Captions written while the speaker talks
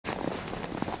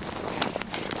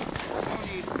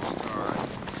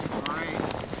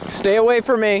Stay away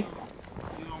from me.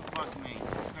 You don't bug me.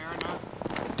 Fair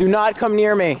enough? Do not come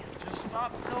near me. Just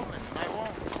stop filming and I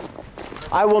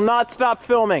won't. I will not stop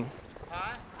filming.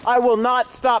 Huh? I will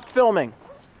not stop filming.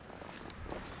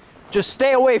 Just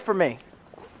stay away from me.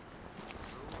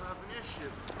 You have an issue.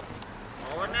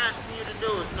 All I'm asking you to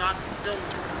do is not to film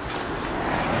me.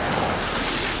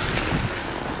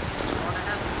 You want to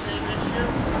have the same issue?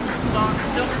 Just stop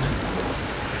filming.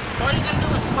 All you gotta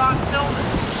do is stop filming.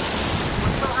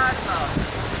 What's so hard about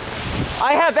it?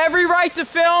 I have every right to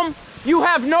film. You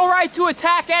have no right to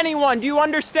attack anyone. Do you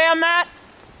understand that?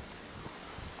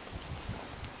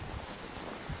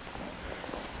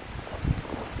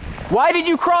 Why did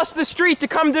you cross the street to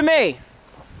come to me?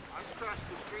 I just crossed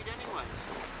the street anyways.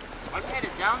 I'm headed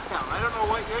downtown. I don't know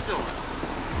what you're doing.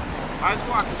 I was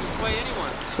walking this way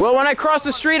anyways. Well, when I cross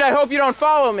the street, I hope you don't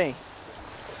follow me.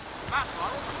 Not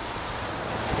following.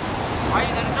 All you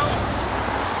gotta do is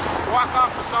walk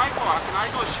off the sidewalk and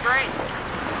I go straight.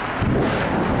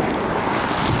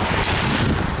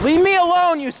 Leave me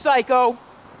alone, you psycho.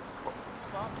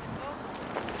 Stop me,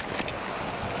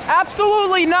 though?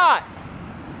 Absolutely not.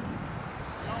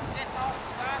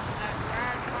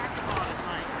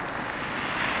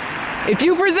 If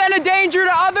you present a danger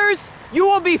to others, you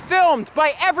will be filmed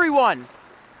by everyone.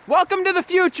 Welcome to the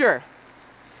future.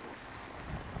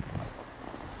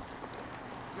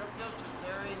 Your future's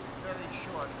very, very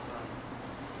short, son.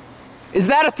 Is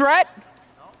that a threat?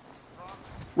 No, promise.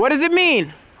 What does it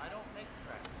mean? I don't make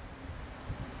threats.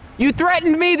 You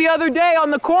threatened me the other day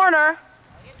on the corner. I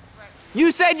didn't threaten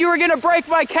You said you were gonna break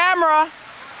my camera.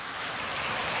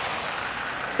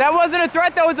 That wasn't a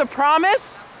threat, that was a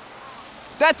promise?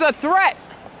 That's a threat.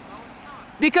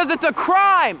 Because it's a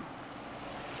crime.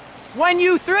 When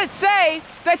you say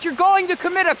that you're going to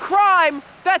commit a crime,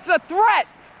 that's a threat.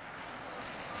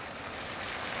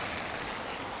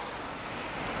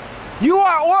 You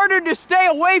are ordered to stay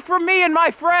away from me and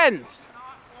my friends.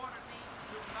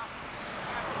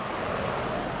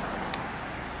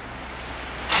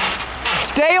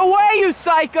 Stay away, you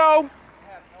psycho.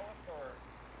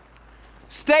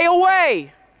 Stay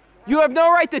away. You have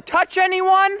no right to touch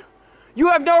anyone. You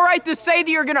have no right to say that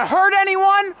you're going to hurt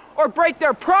anyone or break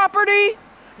their property.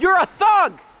 You're a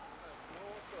thug.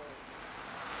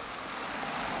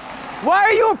 Why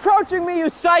are you approaching me, you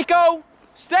psycho?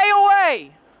 Stay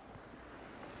away.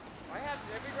 I have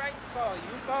every right to follow you.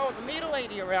 You follow the meter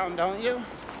lady around, don't you?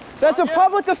 That's a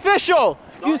public official.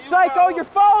 You psycho, you're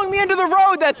following me into the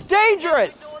road. That's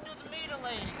dangerous. What are you doing to the meter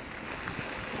lady?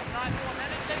 I'm not doing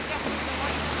anything different than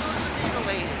what you're doing to the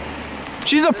meter lady.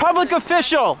 She's a public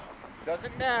official.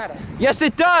 Doesn't matter. Yes,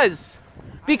 it does.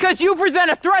 Because you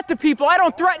present a threat to people. I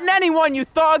don't threaten anyone, you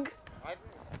thug. I'm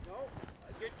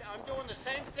doing the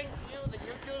same thing to you that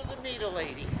you do to the meter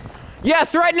lady. Yeah,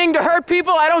 threatening to hurt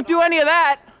people, I don't do any of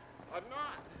that. I'm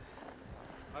not.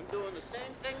 I'm doing the same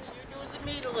thing that you do to the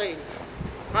meter lady.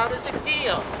 How does it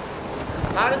feel?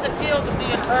 How does it feel to be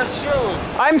in her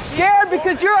shoes? I'm scared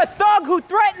because you're a thug who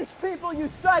threatens people, you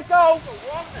psycho. She's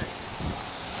a woman.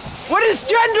 What does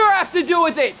gender have to do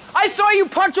with it? I saw you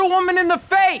punch a woman in the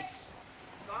face.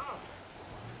 No.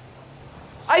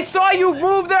 I saw you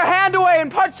move their hand away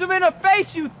and punch them in the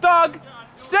face, you thug.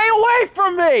 Stay away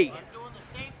from me. I'm doing the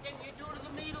same thing you do to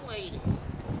the meter lady.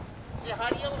 See, how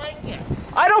do you like it?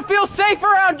 I don't feel safe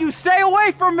around you. Stay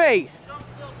away from me. She don't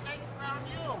feel safe around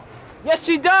you. Yes,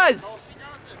 she does. No, she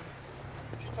doesn't.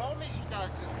 She told me she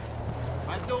doesn't.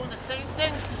 I'm doing the same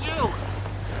thing to you.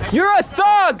 And You're a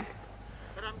thug.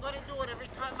 But I'm going to do it every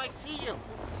time I see you.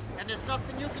 And there's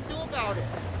nothing you can do about it.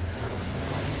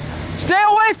 Stay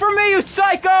away from me, you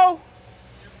psycho.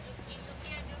 You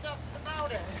can't do nothing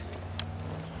about it.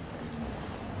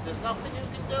 There's nothing you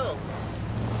can do.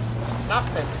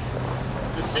 Nothing.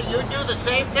 You do the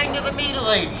same thing to the meter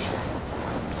lady.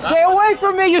 Stay away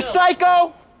from me, you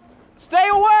psycho. Stay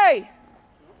away.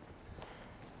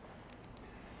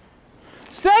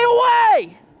 Stay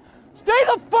away. Stay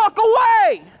the fuck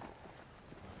away.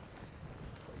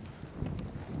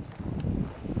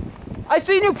 I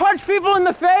seen you punch people in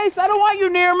the face. I don't want you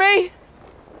near me.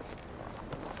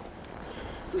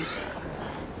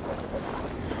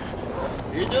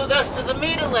 You do this to the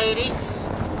meter lady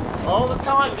all the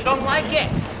time. You don't like it.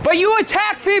 But you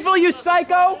attack people, you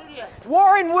psycho.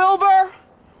 Warren Wilbur.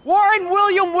 Warren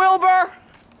William Wilbur.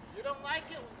 You don't like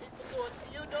it when people do it to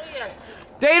you, do you?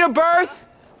 Date of birth,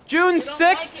 June 6th,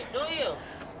 Like it, do you?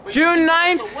 But June you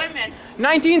 9th, do it to women.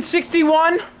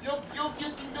 1961. You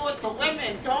can do it to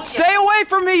women, don't you? Stay away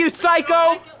from me, you You don't psycho.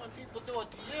 like it when people do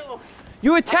it to you.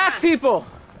 You attack people.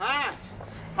 Huh?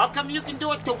 How come you can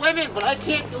do it to women, but I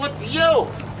can't do it to you?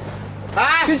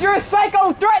 Huh? Because you're a psycho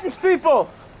who threatens people.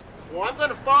 Well, I'm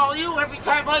gonna follow you every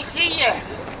time I see you.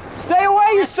 Stay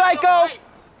away, you psycho!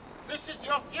 This is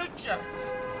your future.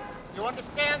 You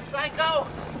understand, psycho?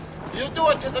 You do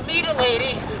it to the meter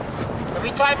lady.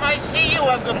 Every time I see you,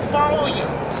 I'm gonna follow you.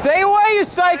 Stay away, you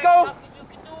psycho! There's nothing you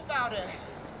can do about it.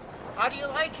 How do you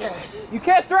like it? You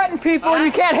can't threaten people and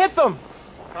you can't hit them.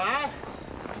 Huh?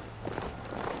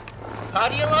 How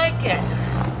do you like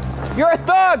it? You're a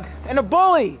thug and a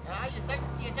bully.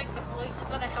 You think the police are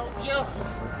gonna help you?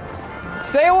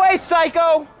 Stay away,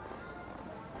 psycho!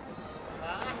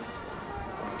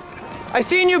 I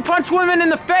seen you punch women in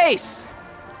the face.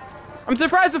 I'm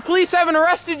surprised the police haven't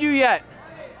arrested you yet.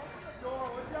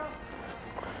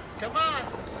 Come on.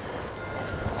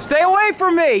 Stay away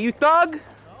from me, you thug. No,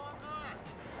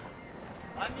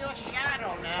 I'm not. I'm your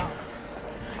shadow now.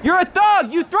 You're a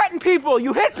thug. You threaten people.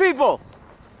 You hit people.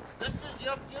 This is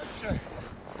your future.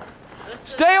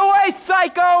 Stay away,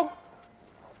 psycho.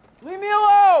 Leave me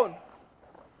alone.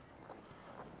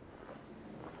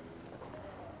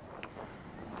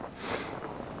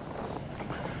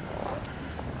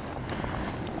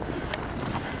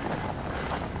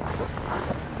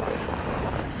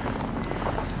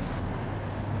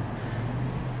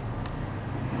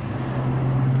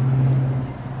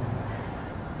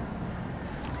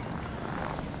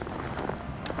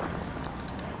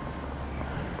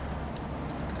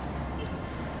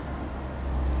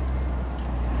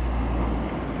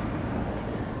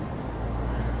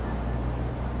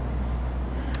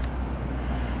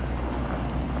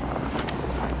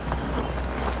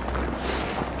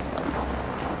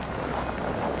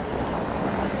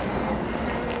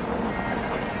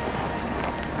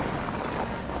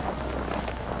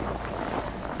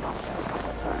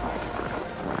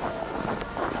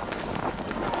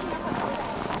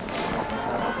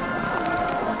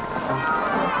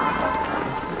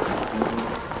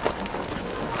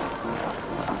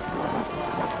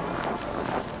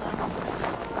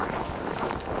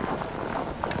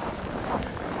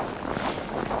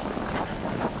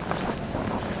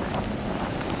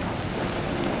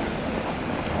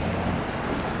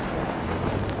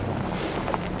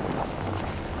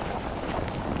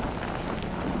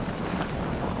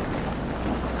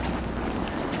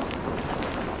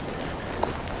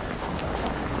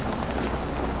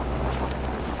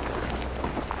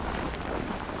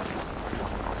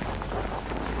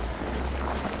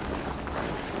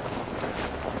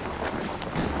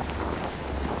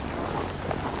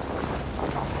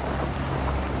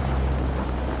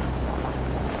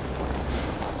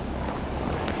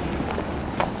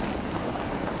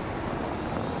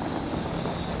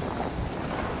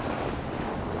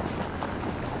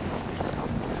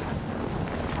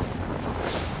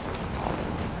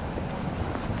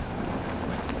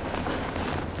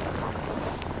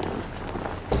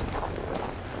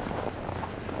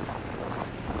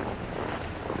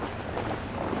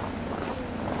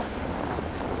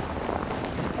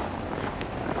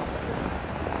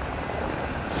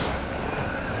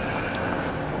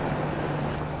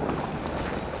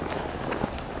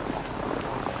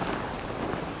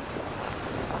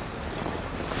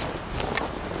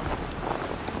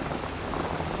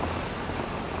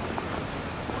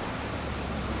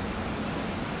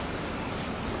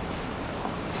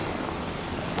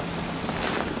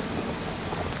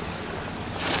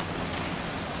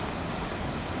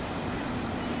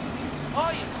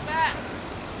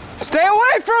 Stay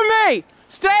away from me!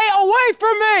 Stay away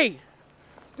from me!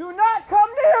 Do not come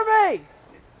near me!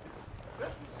 This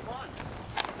is fun.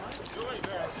 I enjoy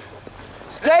this.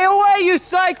 Stay away, you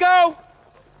psycho!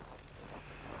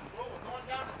 Cool, we're going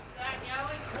down this back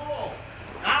alley? Cool.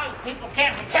 Now people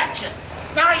can't protect you.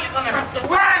 Now you're gonna have to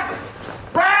run!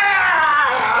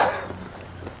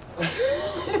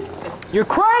 You're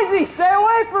crazy! Stay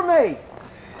away from me!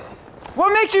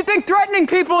 What makes you think threatening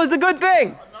people is a good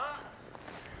thing? I'm not.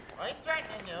 I ain't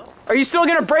threatening you. Are you still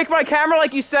gonna break my camera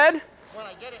like you said? When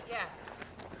I get it, yeah.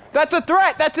 That's a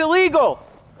threat! That's illegal!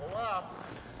 Oh well.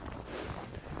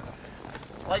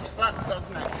 Life sucks,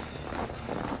 doesn't it?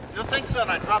 You'll think so,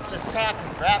 and I drop this pack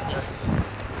and grab you.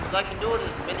 Because I can do it at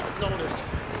a minute's notice.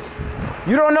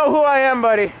 You don't know who I am,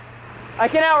 buddy. I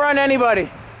can outrun anybody.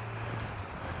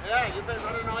 Yeah, you've been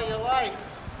running all your life.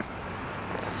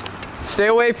 Stay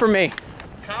away from me.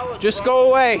 Cowards. Just go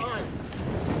away.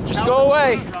 Just go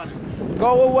away.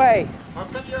 Go away. How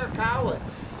come you're a coward?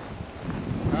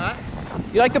 Huh?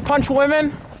 You like to punch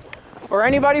women? Or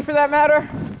anybody for that matter?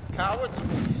 Cowards?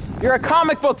 You're a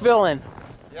comic book villain.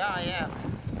 Yeah, I am.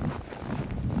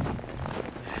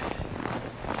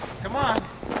 Come on.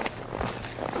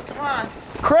 Come on.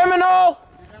 Criminal!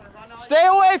 You're gonna run all Stay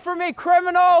away from me,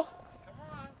 criminal!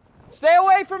 Come on. Stay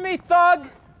away from me, thug!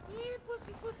 Easy.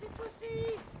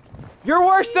 You're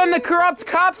worse than the corrupt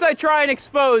cops I try and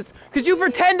expose, because you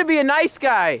pretend to be a nice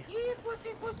guy. Yeah, pussy,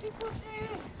 pussy, pussy.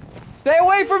 Stay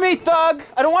away from me, thug.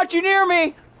 I don't want you near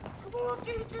me. Come on,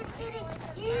 kitty, kitty, kitty.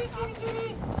 Yeah, kitty,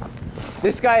 kitty.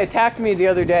 This guy attacked me the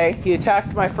other day. He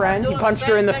attacked my friend. He punched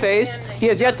her in the face. He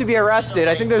has yet to be arrested.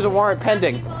 I think there's a warrant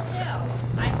pending. People do.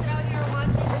 I sit out here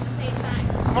watching at the same time.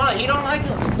 Come on, he don't like it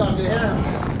when it's done to him.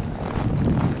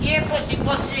 Yeah, pussy,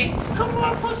 pussy. Come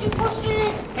on, pussy,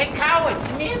 pussy. Hey, coward,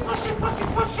 come here, pussy, pussy,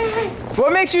 pussy.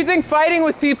 What makes you think fighting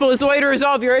with people is the way to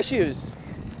resolve your issues?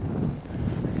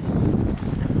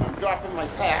 I'm dropping my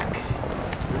pack.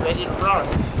 You ready to run?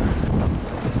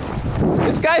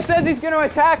 This guy says he's going to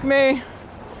attack me.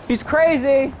 He's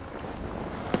crazy.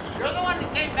 You're the one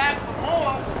that came back for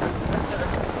more.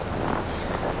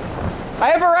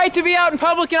 I have a right to be out in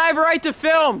public and I have a right to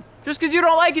film. Just because you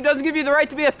don't like it doesn't give you the right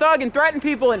to be a thug and threaten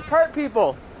people and hurt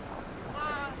people. Come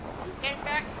on, you came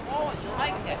back for more. You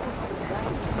liked it.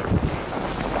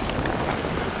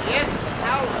 Yes, it's a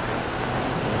coward.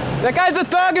 That guy's a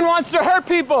thug and wants to hurt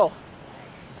people.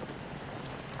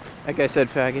 That guy said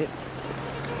faggot.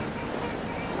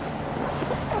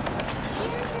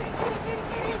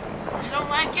 You don't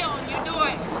like it when you do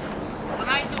it. When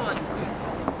I do it.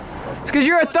 It's because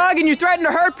you're a thug and you threaten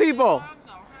to hurt people.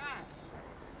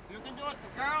 You can do it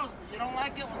to girls, but you don't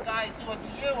like it when guys do it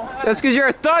to you, huh? That's because you're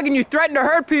a thug and you threaten to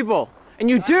hurt people. And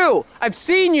you do. I've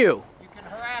seen you. You can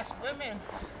harass women,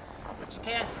 but you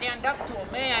can't stand up to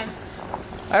a man.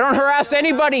 I don't harass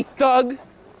anybody, thug.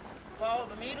 Follow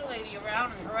the meter lady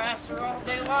around and harass her all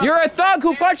day long. You're a thug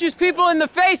who punches people in the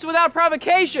face without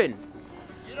provocation.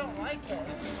 You don't like it.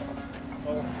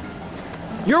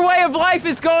 Your way of life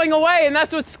is going away, and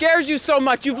that's what scares you so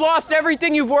much. You've lost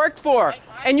everything you've worked for,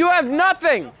 and you have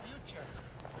nothing. Future.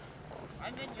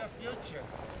 I'm in your future.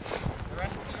 The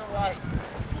rest of your life.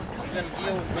 You're gonna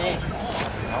deal with me.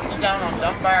 I'll be down on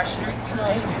Dunbar Street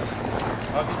tonight.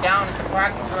 I'll be down at the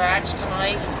parking garage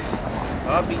tonight.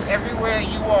 I'll be everywhere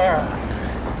you are.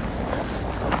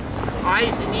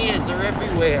 Eyes and ears are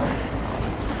everywhere.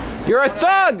 You're a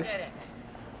thug.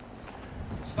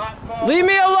 Stop following. Leave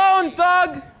me alone,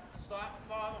 thug. Stop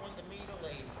following the meter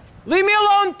lady. Leave me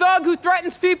alone, thug who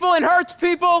threatens people and hurts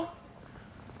people.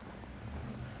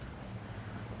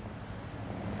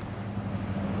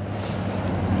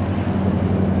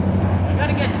 I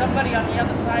gotta get somebody on the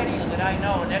other side of you that I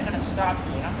know, and they're gonna stop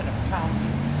you, and I'm gonna pound you.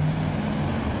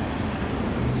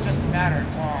 It's just a matter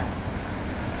of time.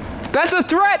 That's a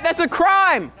threat. That's a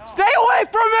crime. No. Stay away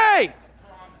from me.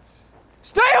 Promise.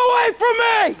 Stay away from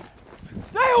me.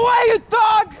 Stay away, you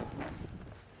thug.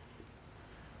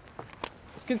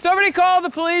 Can somebody call the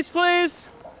police, please?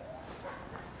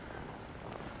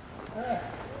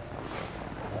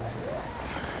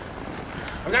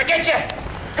 I'm gonna get you!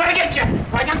 Gonna get you!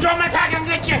 I can drop my pack and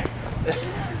get you!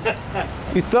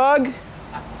 You thug.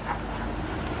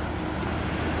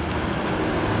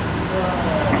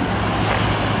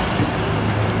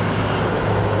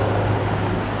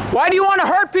 Why do you want to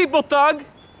hurt people, thug?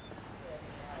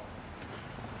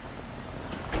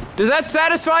 Does that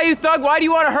satisfy you, thug? Why do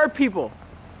you want to hurt people?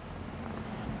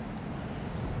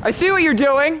 I see what you're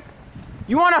doing.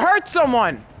 You want to hurt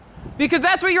someone. Because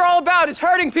that's what you're all about, is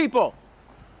hurting people. All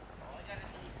I gotta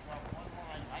do is drop one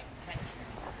line, I can catch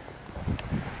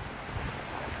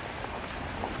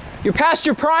you. You're past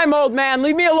your prime, old man.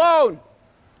 Leave me alone. Go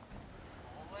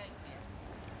away, kid.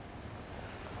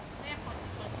 Yeah, pussy,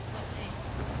 pussy, pussy.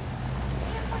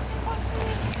 Yeah, pussy, pussy.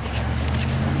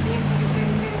 Yeah, kitty, kitty,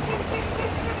 kitty, kitty, kitty, kitty,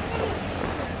 kitty, kitty.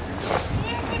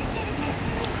 Yeah, kitty, kitty,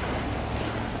 kitty, kitty.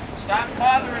 Stop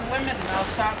bothering women and I'll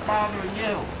stop bothering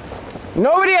you.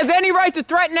 Nobody has any right to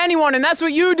threaten anyone, and that's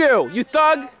what you do, you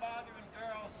thug. Stop bothering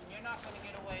girls and you're not going to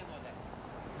get away with it.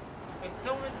 You've been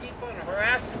filming people and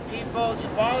harassing people. You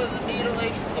bother the meter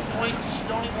lady to the point that she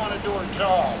don't even want to do her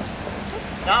job.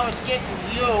 Now it's getting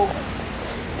you,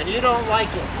 and you don't like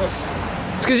it, pussy.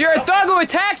 It's because you're a thug who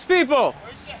attacks people.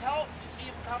 Where's your help? You see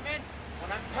him come in?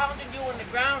 When I'm pounding you on the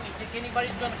ground, you think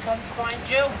anybody's going to come find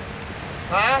you?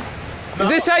 Huh? Is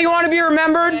this how you want to be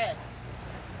remembered?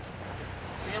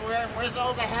 See, where's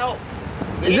all the help?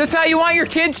 Is this how you want your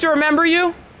kids to remember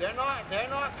you? They're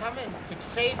not coming to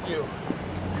save you.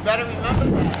 You better remember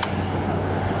that.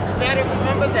 You better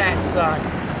remember that, son.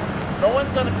 No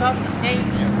one's gonna come to save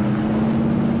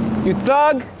you. You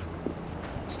thug.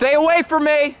 Stay away from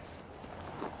me.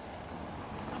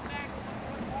 Come back with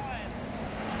one line.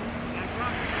 I'm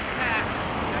dropping this pack.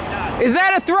 I'm done. Is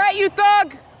that a threat, you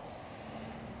thug?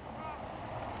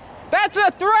 That's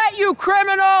a threat, you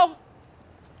criminal!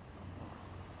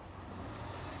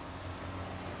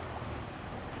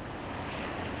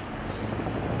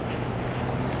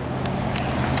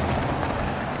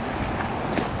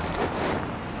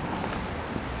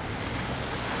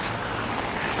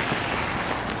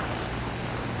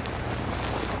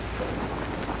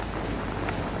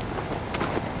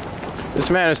 This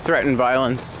man has threatened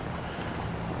violence.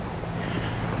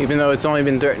 Even though it's only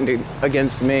been threatened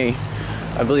against me,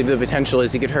 I believe the potential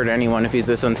is he could hurt anyone if he's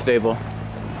this unstable.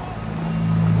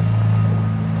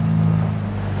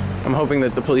 I'm hoping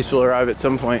that the police will arrive at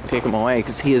some point and take him away,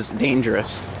 because he is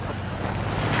dangerous.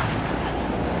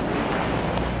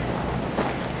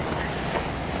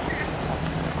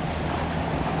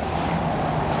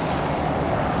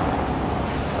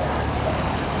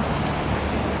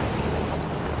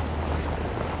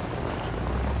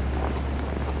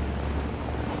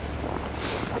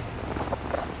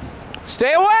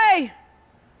 Stay away!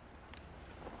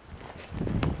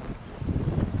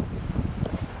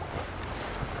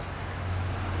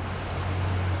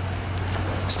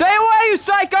 Stay away, you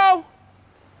psycho!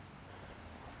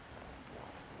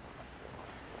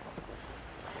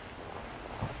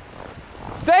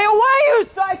 Stay away, you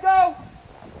psycho!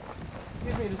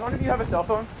 Excuse me, does one of you have a cell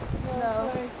phone?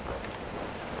 No.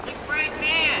 Big brain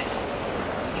man.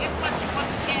 You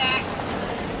pussycat.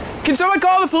 Can someone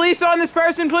call the police on this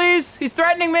person, please? He's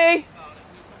threatening me.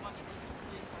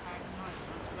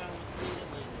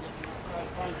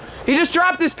 He just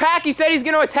dropped his pack. He said he's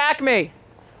going to attack me.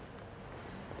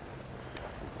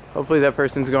 Hopefully that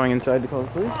person's going inside to call the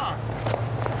police.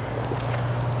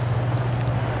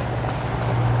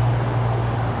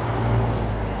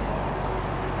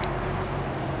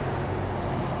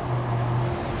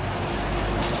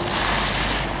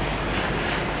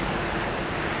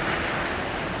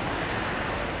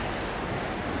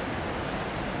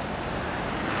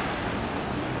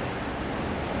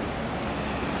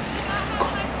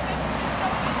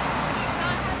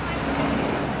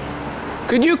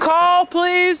 Could you call,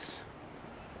 please?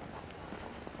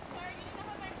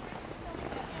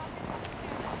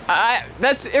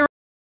 That's